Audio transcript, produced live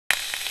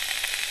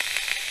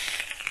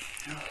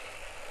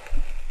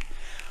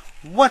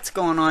What's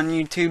going on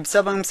YouTube?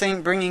 I'm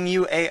Saint bringing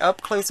you a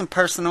up close and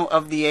personal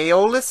of the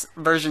Aeolus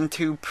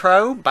V2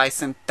 Pro by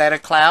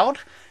Synthetic Cloud.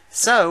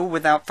 So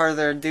without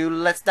further ado,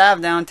 let's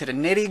dive down to the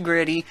nitty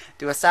gritty,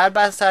 do a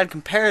side-by-side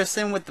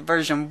comparison with the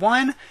version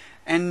 1,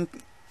 and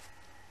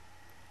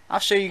I'll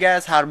show you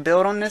guys how to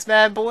build on this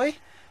bad boy,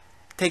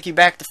 take you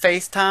back to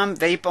FaceTime,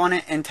 vape on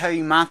it, and tell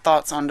you my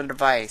thoughts on the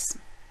device.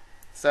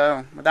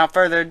 So without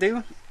further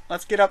ado,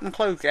 let's get up and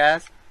close,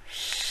 guys.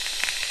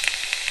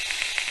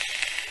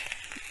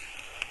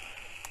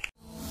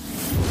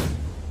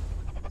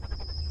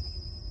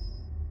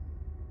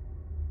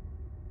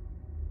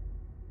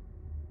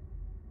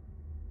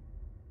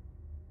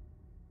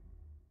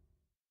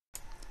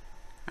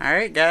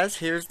 Alright guys,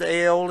 here's the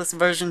Aeolus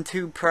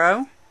V2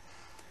 Pro.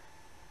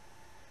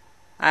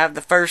 I have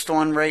the first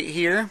one right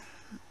here.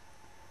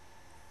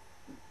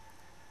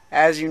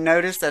 As you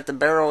notice that the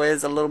barrel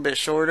is a little bit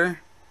shorter.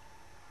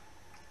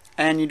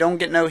 And you don't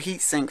get no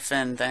heatsink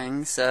fin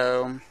thing,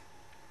 so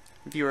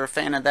if you were a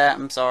fan of that,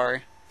 I'm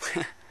sorry.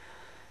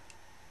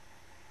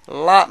 A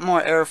lot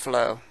more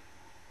airflow.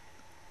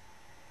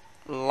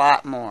 A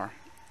lot more.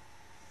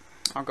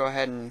 I'll go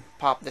ahead and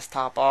pop this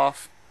top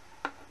off.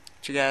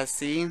 What you guys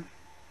see?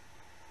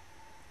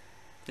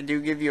 They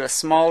do give you a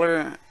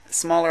smaller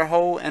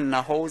hole, and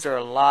the holes are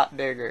a lot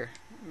bigger.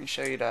 Let me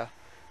show you the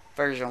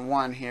version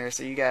 1 here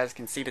so you guys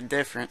can see the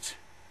difference.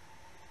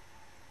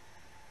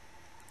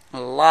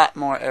 A lot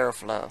more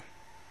airflow.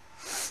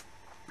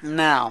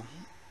 Now,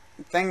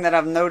 the thing that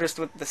I've noticed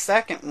with the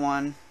second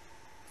one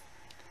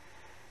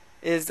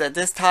is that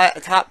this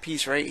top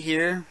piece right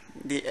here,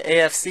 the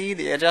AFC,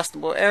 the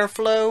adjustable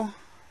airflow,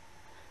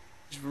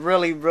 is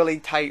really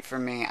tight for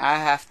me. I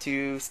have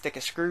to stick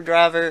a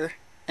screwdriver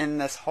in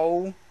this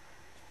hole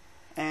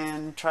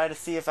and try to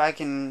see if I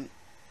can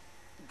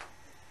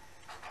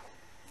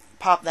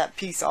pop that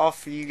piece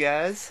off for you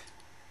guys.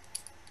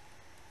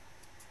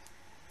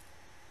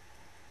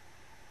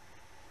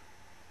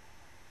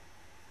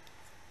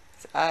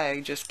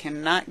 I just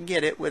cannot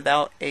get it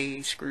without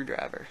a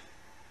screwdriver.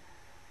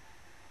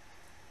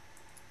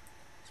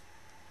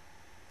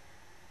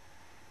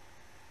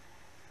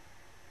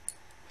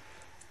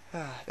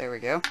 There we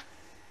go.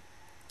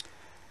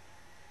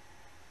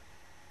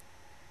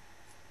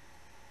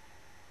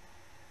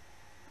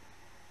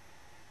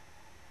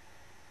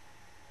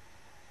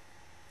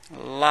 A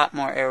lot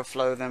more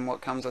airflow than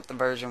what comes with the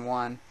version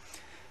 1.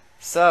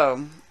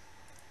 So,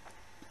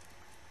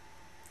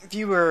 if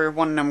you were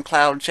one of them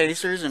cloud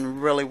chasers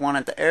and really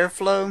wanted the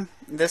airflow,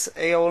 this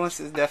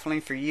Aeolus is definitely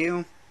for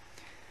you.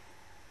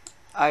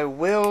 I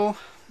will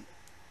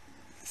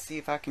see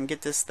if I can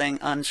get this thing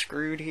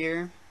unscrewed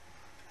here.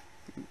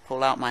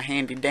 Pull out my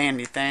handy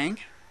dandy thing.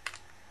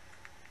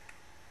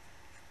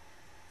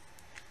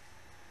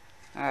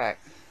 Alright.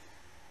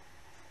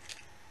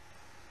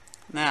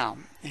 Now,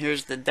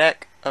 here's the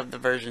deck of the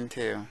version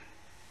 2.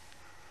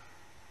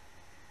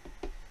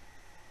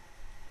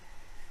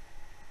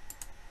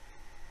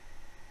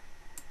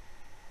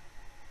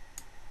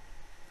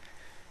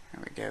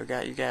 There we go,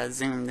 got you guys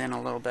zoomed in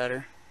a little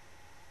better.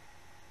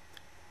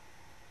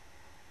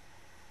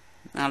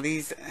 Now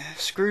these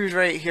screws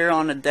right here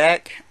on the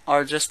deck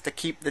are just to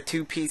keep the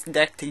two-piece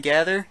deck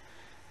together.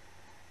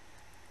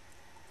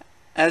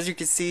 As you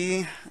can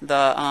see,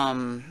 the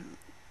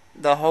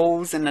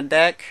holes in the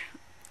deck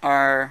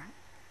are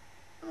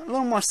a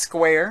little more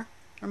square,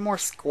 or more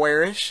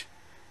squarish,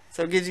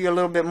 so it gives you a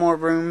little bit more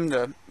room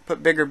to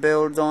put bigger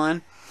builds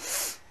on.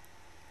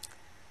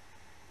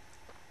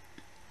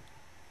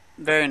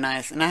 Very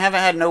nice, and I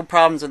haven't had no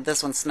problems with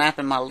this one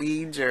snapping my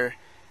leads or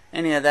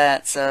any of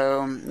that,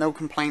 so no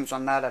complaints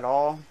on that at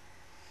all.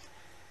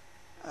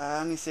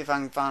 Let me see if I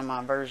can find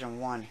my version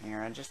 1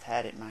 here. I just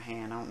had it in my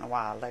hand. I don't know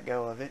why I let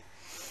go of it.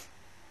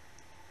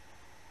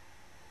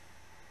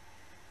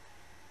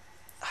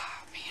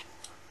 Oh man.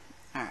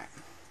 Alright.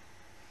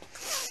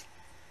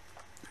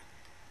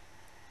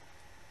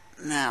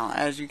 Now,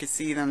 as you can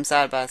see them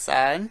side by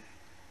side,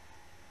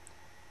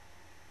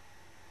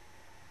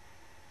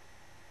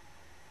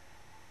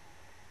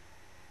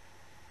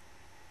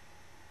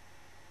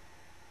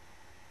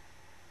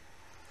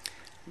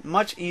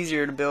 much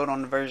easier to build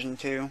on the version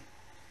 2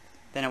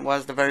 than it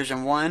was the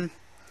version 1.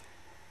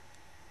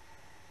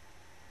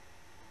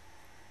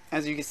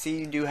 As you can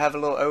see, you do have a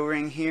little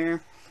O-ring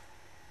here.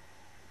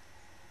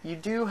 You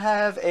do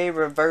have a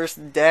reverse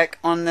deck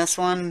on this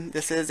one.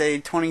 This is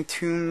a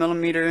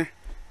 22mm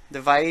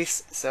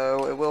device,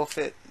 so it will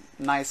fit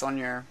nice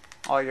on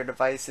all your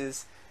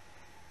devices.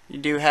 You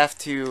do have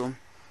to,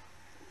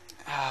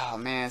 oh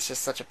man, it's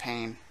just such a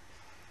pain.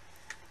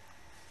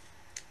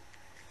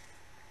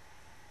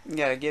 You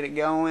gotta get it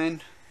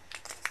going,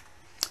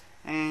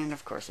 and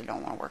of course it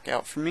don't want to work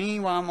out for me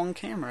while I'm on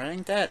camera.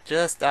 Ain't that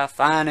just a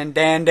fine and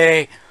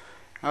dandy?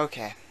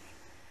 Okay,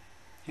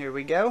 here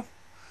we go.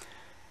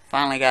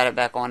 Finally got it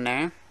back on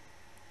there.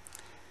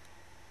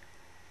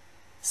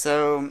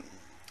 So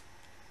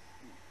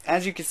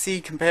as you can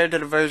see, compared to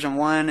the version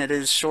 1, it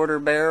is shorter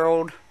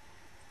barreled.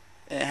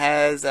 It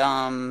has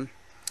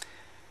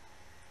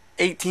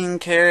 18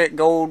 karat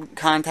gold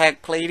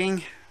contact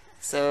plating,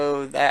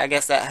 so that, I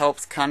guess that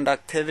helps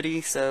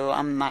conductivity. So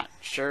I'm not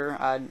sure,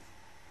 I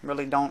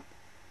really don't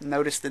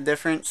notice the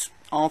difference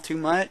all too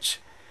much.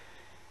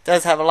 It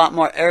does have a lot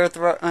more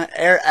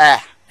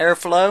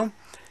airflow,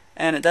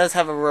 and it does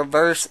have a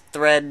reverse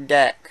thread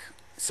deck.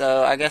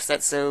 So I guess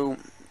that's so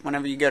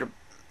whenever you go to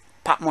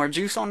pop more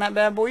juice on that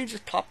bad boy, you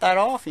just plop that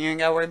off. You ain't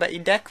gotta worry about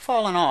your deck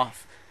falling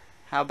off.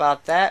 How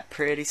about that?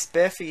 Pretty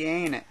spiffy,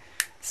 ain't it?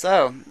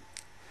 So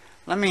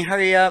let me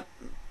hurry up,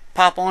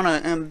 pop on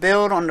and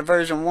build on the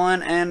version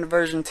 1 and the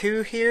version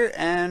 2 here,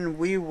 and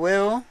we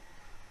will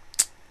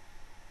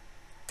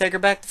take her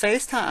back to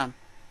FaceTime.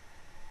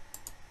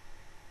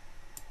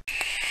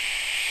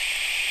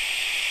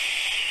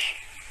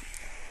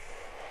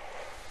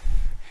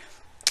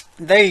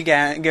 There you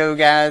go,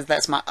 guys.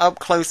 That's my up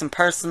close and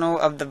personal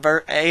of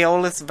the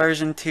Aeolus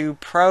version 2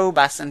 Pro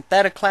by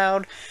Synthetic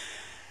Cloud.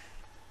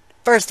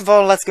 First of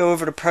all, let's go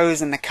over the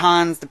pros and the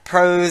cons. The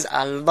pros,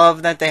 I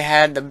love that they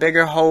had the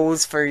bigger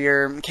holes for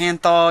your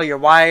canthal, your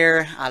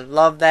wire. I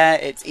love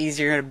that. It's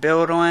easier to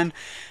build on.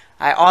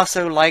 I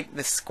also like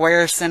the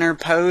square center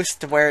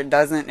post where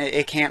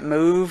it can't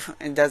move.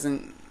 It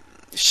doesn't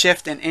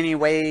shift in any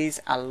ways.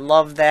 I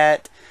love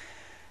that.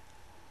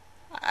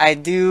 I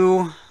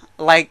do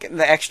like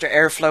the extra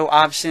airflow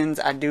options.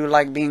 I do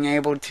like being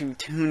able to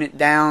tune it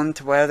down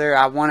to whether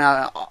I want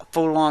a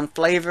full-on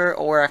flavor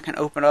or I can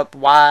open up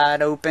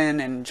wide open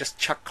and just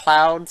chuck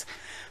clouds.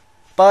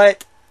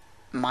 But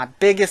my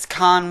biggest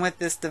con with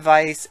this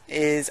device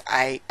is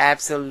I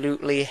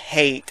absolutely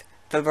hate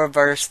the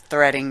reverse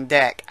threading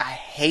deck. I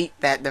hate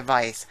that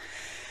device.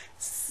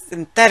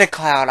 Synthetic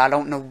Cloud, I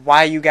don't know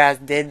why you guys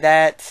did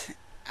that.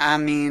 I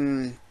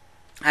mean,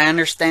 I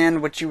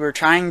understand what you were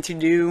trying to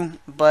do,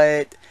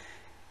 but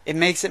it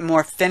makes it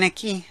more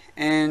finicky,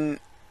 and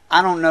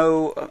I don't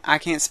know, I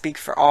can't speak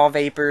for all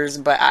vapors,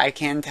 but I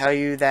can tell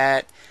you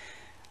that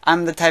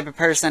I'm the type of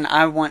person,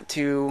 I want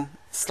to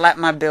slap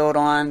my build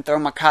on, throw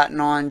my cotton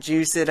on,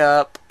 juice it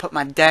up, put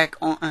my deck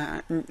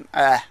on,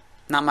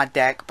 not my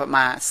deck, but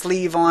my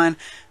sleeve on,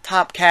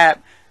 top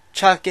cap,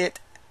 chuck it,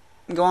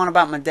 go on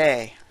about my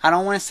day. I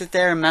don't want to sit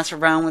there and mess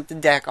around with the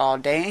deck all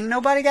day. Ain't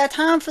nobody got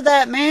time for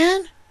that,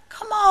 man.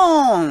 Come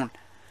on.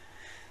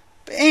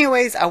 But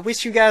anyways, I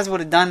wish you guys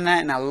would have done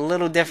that in a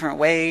little different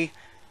way.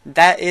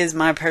 That is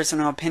my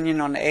personal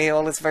opinion on the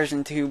Aeolus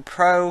version 2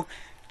 Pro.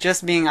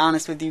 Just being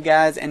honest with you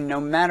guys, and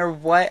no matter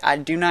what, I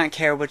do not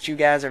care what you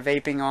guys are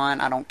vaping on.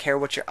 I don't care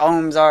what your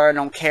ohms are. I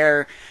don't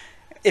care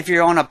if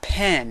you're on a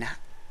pen.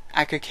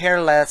 I could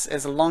care less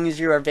as long as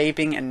you are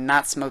vaping and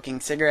not smoking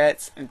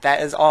cigarettes.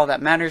 That is all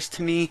that matters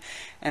to me.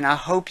 And I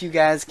hope you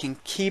guys can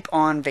keep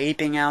on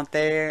vaping out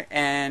there,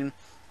 and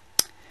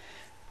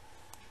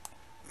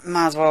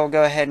might as well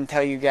go ahead and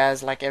tell you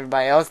guys like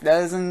everybody else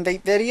does in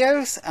vape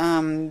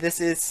videos.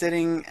 This is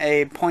sitting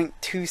a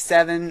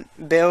 0.27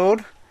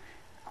 build,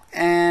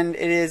 and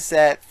it is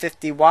at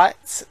 50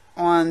 watts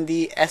on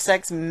the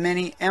SX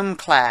Mini M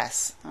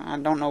class. I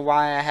don't know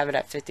why I have it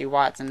at 50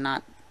 watts and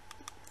not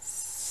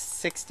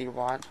 60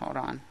 watts. Hold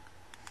on.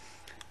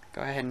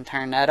 Go ahead and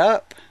turn that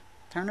up.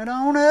 Turn it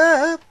on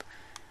up.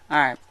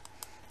 Alright.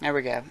 There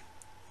we go.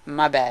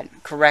 My bad.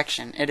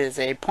 Correction. It is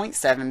a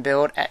 0.7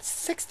 build at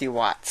 60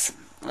 watts.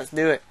 Let's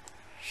do it.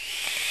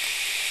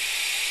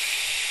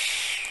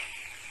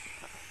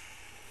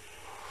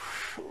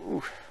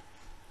 Ooh.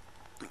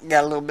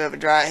 Got a little bit of a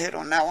dry hit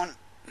on that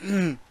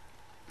one.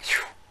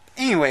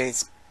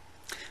 Anyways,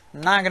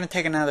 I'm not going to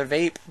take another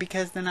vape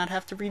because then I'd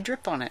have to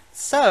re-drip on it.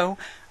 So,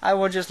 I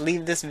will just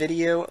leave this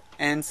video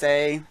and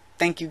say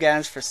thank you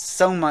guys for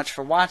so much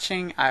for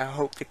watching. I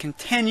hope to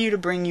continue to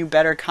bring you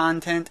better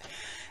content.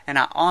 And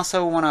I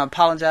also want to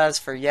apologize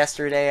for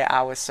yesterday.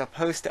 I was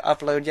supposed to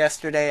upload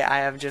yesterday. I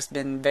have just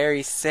been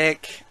very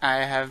sick.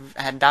 I have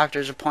had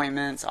doctor's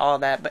appointments, all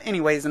that. But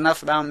anyways,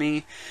 enough about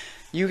me.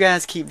 You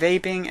guys keep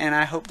vaping, and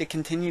I hope to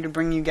continue to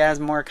bring you guys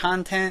more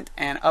content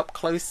and up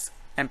close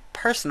and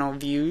personal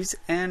views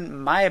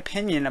and my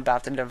opinion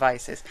about the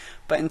devices.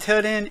 But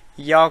until then,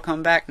 y'all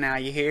come back now,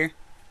 you hear?